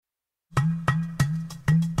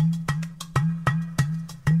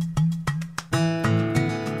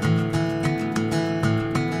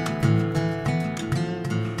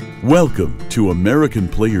Welcome to American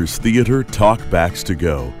Players Theater Talkbacks to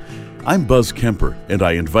Go. I'm Buzz Kemper, and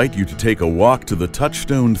I invite you to take a walk to the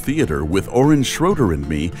Touchstone Theater with Orange Schroeder and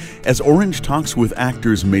me as Orange talks with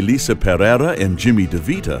actors Melissa Pereira and Jimmy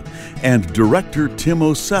DeVita and director Tim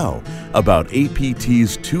Ocel about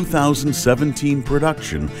APT's 2017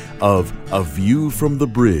 production of A View from the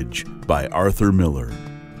Bridge by Arthur Miller.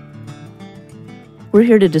 We're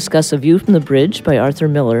here to discuss A View from the Bridge by Arthur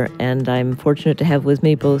Miller, and I'm fortunate to have with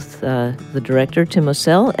me both the director, Tim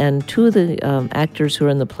Ocel, and two of the actors who are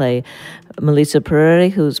in the play, Melissa Pereira,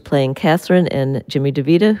 who's playing Catherine, and Jimmy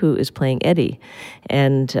DeVita, who is playing Eddie.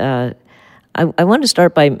 And I want to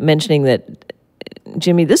start by mentioning that,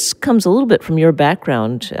 Jimmy, this comes a little bit from your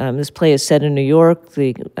background. This play is set in New York.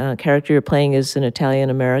 The character you're playing is an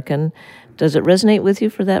Italian-American. Does it resonate with you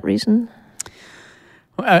for that reason?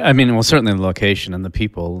 Well, certainly the location and the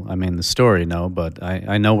people. The story, no, but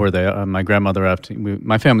I know where they are. My grandmother,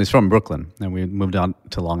 my family's from Brooklyn, and we moved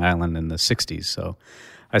out to Long Island in the 60s, so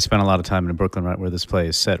I spent a lot of time in Brooklyn, right where this play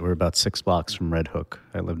is set. We're about 6 blocks from Red Hook.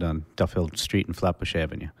 I lived on Duffield Street and Flatbush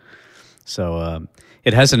Avenue. So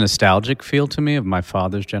it has a nostalgic feel to me of my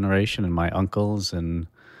father's generation and my uncles, and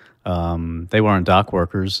they weren't dock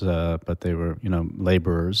workers, but they were,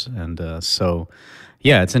 laborers, and so...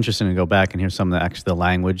 Yeah, it's interesting to go back and hear some of the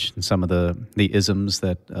language and some of the isms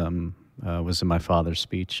that was in my father's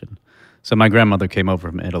speech. And so my grandmother came over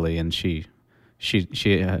from Italy, and she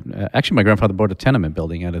actually my grandfather bought a tenement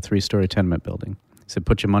building, had a 3-story tenement building. He said,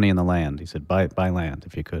 "Put your money in the land." He said, "Buy land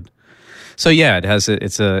if you could." So yeah, it has it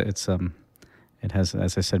has,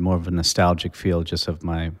 as I said, more of a nostalgic feel just of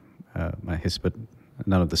my history, but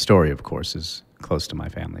none of the story, of course, is close to my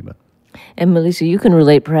family, but. And Melissa, you can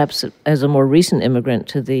relate perhaps as a more recent immigrant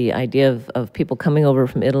to the idea of people coming over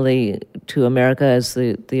from Italy to America as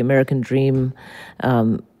the American dream.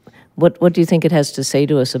 What do you think it has to say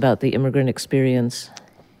to us about the immigrant experience?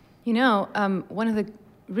 One of the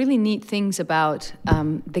really neat things about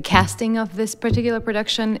the casting of this particular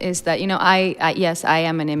production is that, yes, I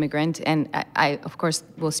am an immigrant, and I of course,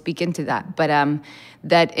 will speak into that, but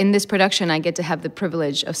that in this production, I get to have the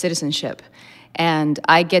privilege of citizenship. And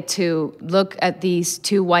I get to look at these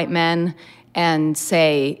 2 white men and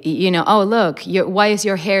say, oh, look, why is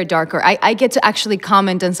your hair darker? I get to actually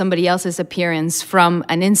comment on somebody else's appearance from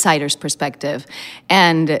an insider's perspective.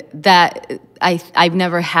 And that I've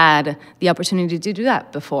never had the opportunity to do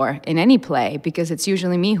that before in any play, because it's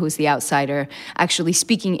usually me who's the outsider actually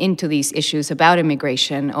speaking into these issues about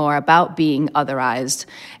immigration or about being otherized.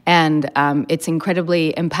 And it's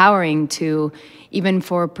incredibly empowering to, even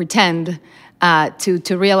for pretend,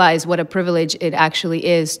 to realize what a privilege it actually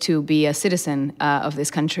is to be a citizen of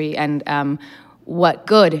this country, and what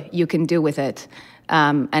good you can do with it,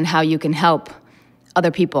 and how you can help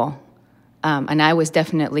other people. And I was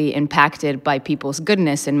definitely impacted by people's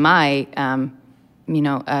goodness in my,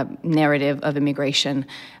 narrative of immigration,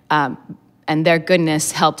 and their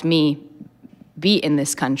goodness helped me be in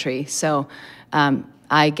this country. So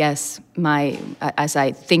I guess as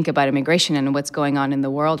I think about immigration and what's going on in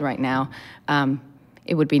the world right now,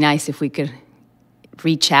 it would be nice if we could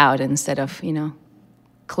reach out instead of,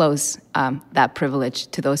 close that privilege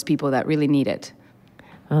to those people that really need it.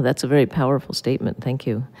 Oh, that's a very powerful statement. Thank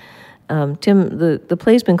you. Tim, the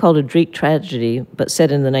play's been called a Greek tragedy, but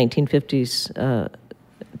set in the 1950s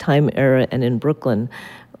time era and in Brooklyn.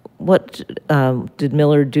 What did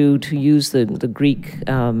Miller do to use the Greek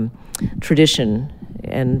tradition,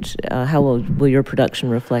 and how will your production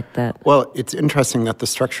reflect that? Well, it's interesting that the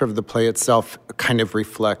structure of the play itself kind of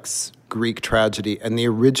reflects Greek tragedy, and the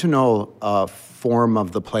original form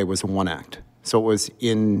of the play was a 1-act. So it was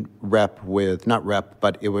in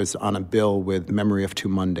but it was on a bill with Memory of Two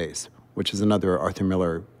Mondays, which is another Arthur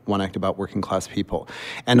Miller 1-act about working class people.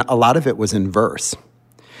 And a lot of it was in verse.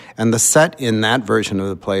 And the set in that version of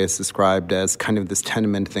the play is described as kind of this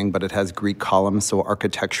tenement thing, but it has Greek columns, so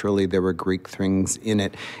architecturally there were Greek things in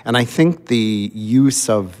it. And I think the use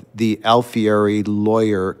of the Alfieri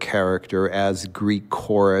lawyer character as Greek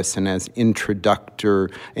chorus and as introducer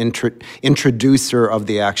of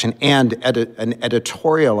the action and an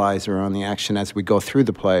editorializer on the action as we go through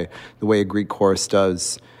the play, the way a Greek chorus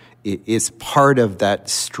does, is part of that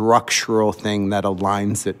structural thing that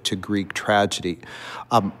aligns it to Greek tragedy.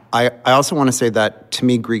 I also want to say that, to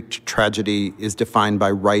me, Greek tragedy is defined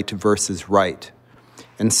by right versus right.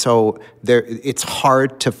 And so it's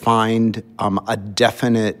hard to find a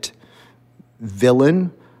definite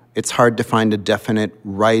villain. It's hard to find a definite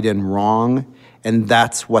right and wrong. And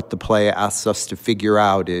that's what the play asks us to figure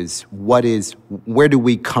out is where do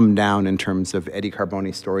we come down in terms of Eddie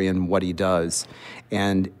Carboni's story and what he does.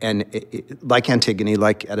 And like Antigone,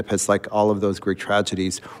 like Oedipus, like all of those Greek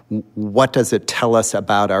tragedies, what does it tell us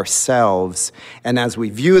about ourselves? And as we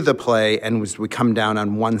view the play and as we come down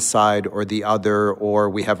on one side or the other, or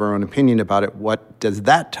we have our own opinion about it, what does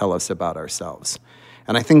that tell us about ourselves?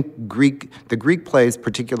 And I think the Greek plays,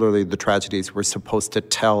 particularly the tragedies, were supposed to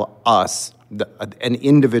tell us, an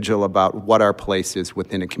individual, about what our place is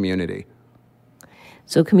within a community.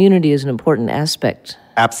 So community is an important aspect.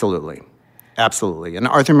 Absolutely. Absolutely. And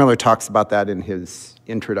Arthur Miller talks about that in his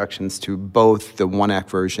introductions to both the one-act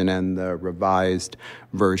version and the revised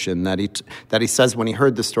version, that he says when he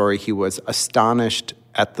heard the story, he was astonished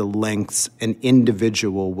at the lengths an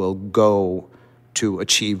individual will go to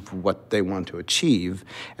achieve what they want to achieve,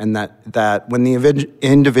 and that when the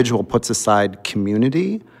individual puts aside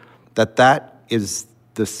community, that is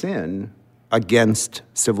the sin against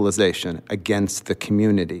civilization, against the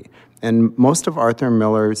community. And most of Arthur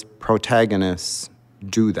Miller's protagonists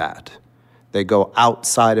do that. They go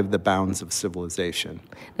outside of the bounds of civilization.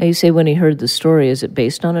 Now, you say when he heard the story, is it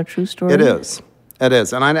based on a true story? It is. It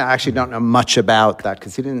is. And I actually don't know much about that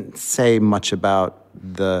because he didn't say much about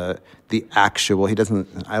the actual. He doesn't,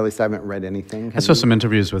 at least I haven't read anything. I saw some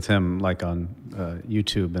interviews with him, like on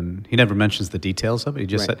YouTube, and he never mentions the details of it. He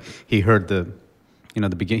just said he heard the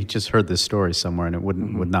beginning. He just heard this story somewhere, and it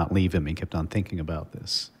would not leave him. He kept on thinking about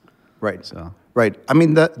this. Right. So. Right. I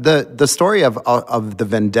mean, the story of the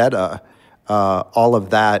vendetta, all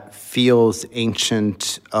of that feels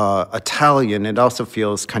ancient Italian. It also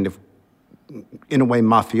feels kind of, in a way,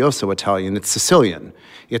 mafioso Italian. It's Sicilian.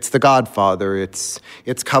 It's The Godfather. It's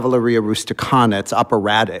Cavalleria Rusticana. It's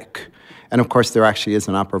operatic. And of course, there actually is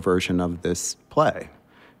an opera version of this play.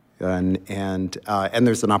 And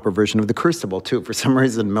there's an opera version of The Crucible, too. For some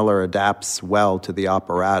reason, Miller adapts well to the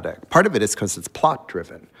operatic. Part of it is because it's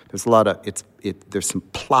plot-driven. There's a lot of, there's some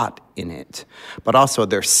plot in it. But also,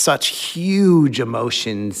 there's such huge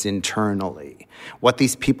emotions internally. What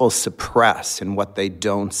these people suppress and what they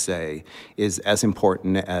don't say is as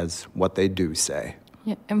important as what they do say.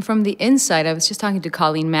 Yeah, and from the inside, I was just talking to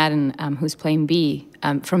Colleen Madden, who's playing Bee.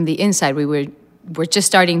 From the inside, we're just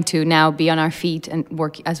starting to now be on our feet and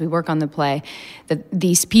work as we work on the play. That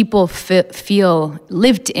these people feel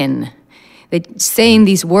lived in. They saying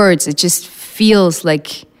these words, it just feels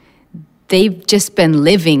like they've just been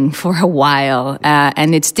living for a while,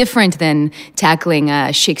 and it's different than tackling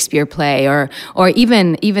a Shakespeare play or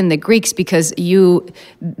even the Greeks, because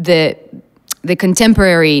the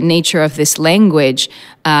contemporary nature of this language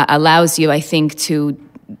allows you, I think, to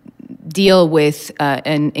deal with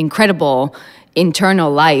an incredible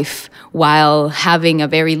internal life while having a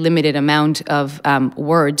very limited amount of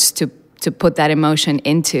words to put that emotion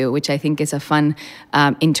into, which I think is a fun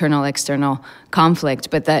internal-external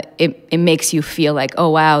conflict, but that it makes you feel like, oh,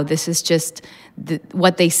 wow, this is just,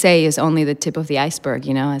 what they say is only the tip of the iceberg,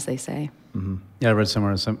 as they say. Mm-hmm. Yeah, I read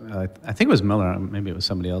somewhere, I think it was Miller, maybe it was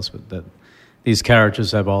somebody else, but that these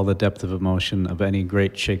characters have all the depth of emotion of any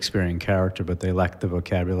great Shakespearean character, but they lack the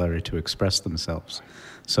vocabulary to express themselves.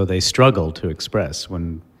 So they struggle to express.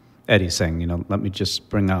 When Eddie's saying, let me just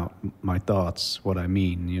bring out my thoughts, what I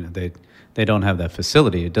mean, they don't have that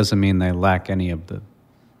facility. It doesn't mean they lack any of the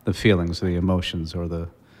feelings or the emotions or the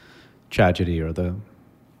tragedy or the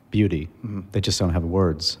beauty. Mm-hmm. They just don't have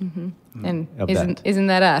words. Mm-hmm. And isn't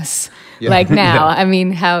that us? Yeah. Like now, yeah. I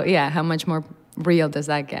mean, how much more real does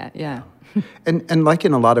that get? Yeah. And like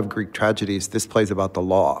in a lot of Greek tragedies, this plays about the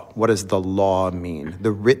law. What does the law mean?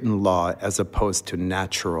 The written law as opposed to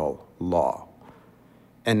natural law.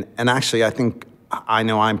 And actually, I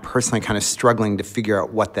know I'm personally kind of struggling to figure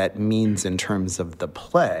out what that means in terms of the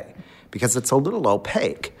play, because it's a little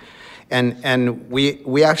opaque. And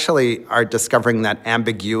we actually are discovering that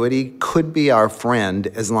ambiguity could be our friend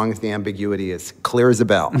as long as the ambiguity is clear as a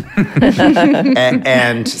bell.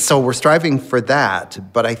 and so we're striving for that,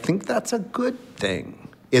 but I think that's a good thing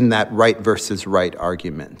in that right versus right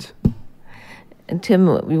argument. And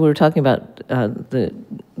Tim, we were talking about the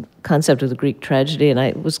concept of the Greek tragedy, and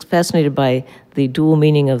I was fascinated by the dual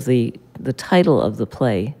meaning of the title of the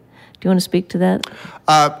play. Do you want to speak to that?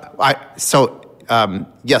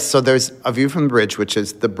 Yes, so there's A View from the Bridge, which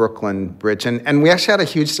is the Brooklyn Bridge. And we actually had a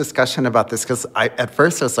huge discussion about this because at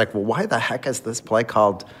first I was like, well, why the heck is this play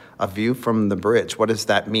called A View from the Bridge? What does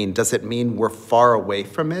that mean? Does it mean we're far away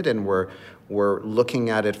from it and we're looking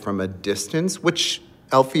at it from a distance? Which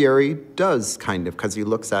Alfieri does kind of, because he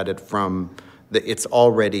looks at it from it's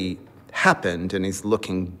already happened and he's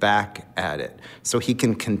looking back at it. So he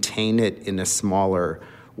can contain it in a smaller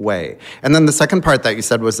way. And then the second part that you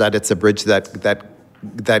said was that it's a bridge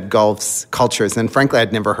that gulfs cultures, and frankly,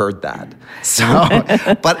 I'd never heard that. So,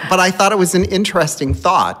 but I thought it was an interesting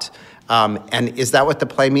thought. And is that what the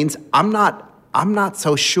play means? I'm not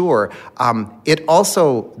so sure. It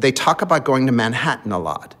also, they talk about going to Manhattan a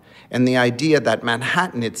lot, and the idea that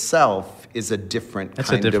Manhattan itself is a different It's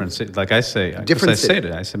kind a different city. Like I say, different I say it.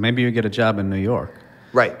 I said, maybe you get a job in New York.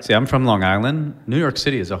 Right. See, I'm from Long Island. New York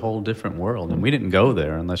City is a whole different world, and we didn't go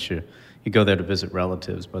there unless you go there to visit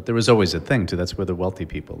relatives. But there was always a thing, too. That's where the wealthy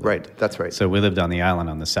people lived. Right, that's right. So we lived on the island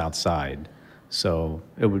on the south side. So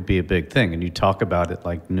it would be a big thing, and you talk about it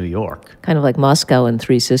like New York. Kind of like Moscow and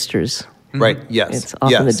Three Sisters. Right, yes. It's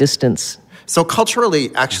off in the distance. So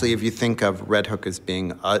culturally, actually, if you think of Red Hook as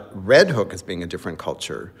being a different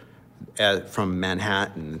culture from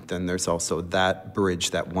Manhattan, then there's also that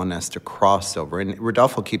bridge that one has to cross over. And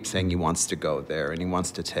Rodolfo keeps saying he wants to go there, and he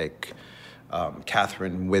wants to take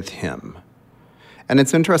Catherine with him. And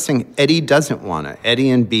it's interesting, Eddie doesn't want to. Eddie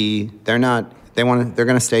and Bea, they're going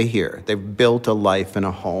to stay here. They've built a life and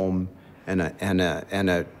a home and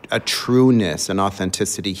a trueness and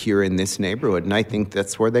authenticity here in this neighborhood, and I think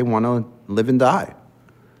that's where they want to live and die.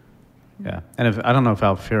 Yeah, and I don't know if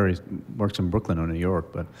Alfieri works in Brooklyn or New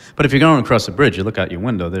York, but if you're going across the bridge, you look out your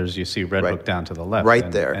window. You see Red Hook down to the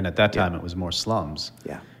left, there. And at that time, it was more slums.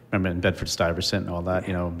 Yeah, remember in Bedford-Stuyvesant and all that.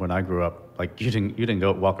 You know, when I grew up, like you didn't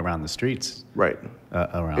go walk around the streets. Right.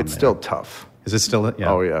 Around. It's there. still tough. Is it still?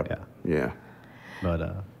 Yeah. Oh yeah. But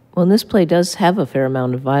well, and this play does have a fair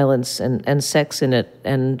amount of violence and sex in it,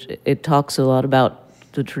 and it talks a lot about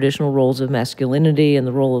the traditional roles of masculinity and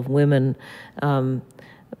the role of women.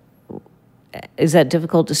 Is that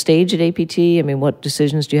difficult to stage at APT? I mean, what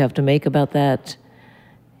decisions do you have to make about that?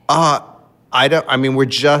 We're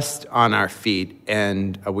just on our feet,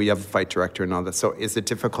 and we have a fight director and all that. So, is it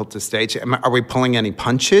difficult to stage? Are we pulling any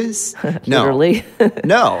punches? No. Literally.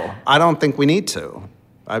 No, I don't think we need to.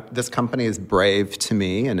 This company is brave to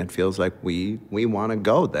me, and it feels like we want to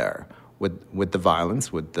go there with the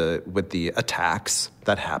violence, with the attacks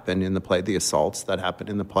that happen in the play, the assaults that happen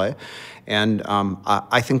in the play, and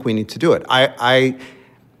I think we need to do it. I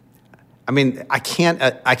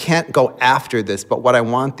can't go after this, but what I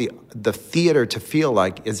want the theater to feel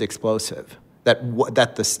like is explosive.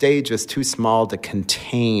 That the stage is too small to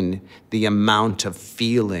contain the amount of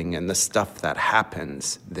feeling and the stuff that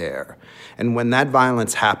happens there. And when that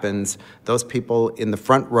violence happens, those people in the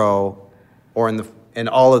front row or in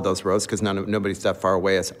all of those rows, because nobody's that far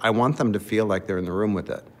away, I want them to feel like they're in the room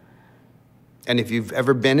with it. And if you've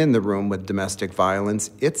ever been in the room with domestic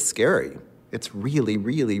violence, it's scary. It's really,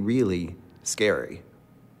 really, really scary.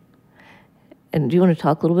 And do you want to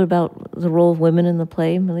talk a little bit about the role of women in the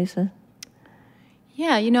play, Melissa?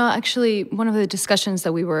 Yeah, actually, one of the discussions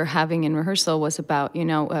that we were having in rehearsal was about,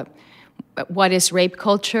 what is rape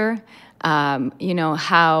culture? How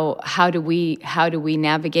do we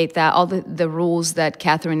navigate that? All the rules that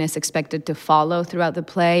Catherine is expected to follow throughout the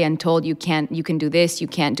play, and told you can do this, you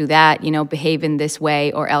can't do that. Behave in this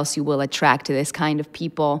way, or else you will attract to this kind of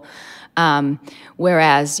people.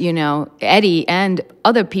 Whereas Eddie and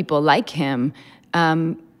other people like him,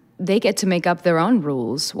 they get to make up their own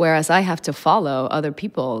rules, whereas I have to follow other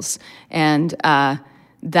people's. And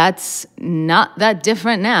that's not that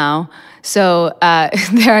different now. So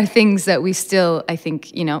there are things that we still, I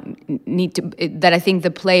think, need to, that I think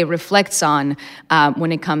the play reflects on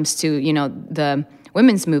when it comes to, the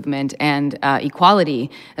women's movement and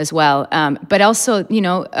equality as well. But also,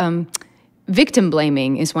 victim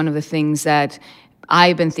blaming is one of the things that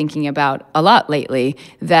I've been thinking about a lot lately,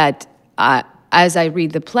 that as I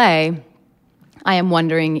read the play, I am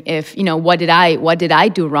wondering if, what did I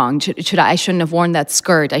do wrong? I shouldn't have worn that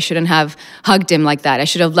skirt. I shouldn't have hugged him like that. I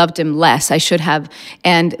should have loved him less. I should have.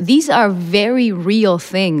 And these are very real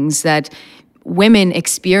things that women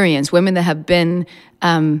experience, women that have been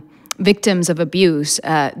victims of abuse,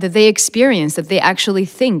 that they experience, that they actually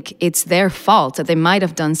think it's their fault, that they might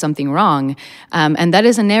have done something wrong. And that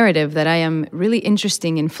is a narrative that I am really interested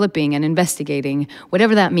in flipping and investigating,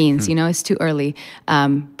 whatever that means. It's too early,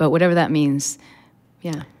 but whatever that means,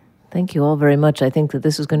 yeah. Thank you all very much. I think that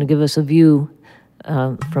this is going to give us a view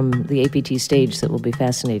from the APT stage that will be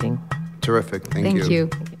fascinating. Terrific. Thank you.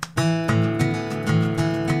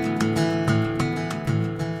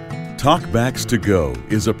 Talkbacks to Go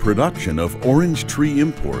is a production of Orange Tree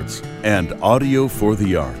Imports and Audio for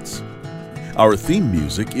the Arts. Our theme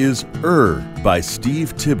music is by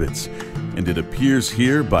Steve Tibbetts, and it appears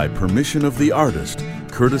here by permission of the artist,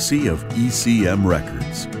 courtesy of ECM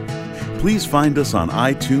Records. Please find us on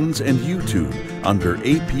iTunes and YouTube under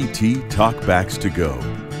APT Talkbacks to Go.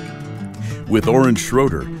 With Orange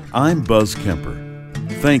Schroeder, I'm Buzz Kemper.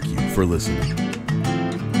 Thank you for listening.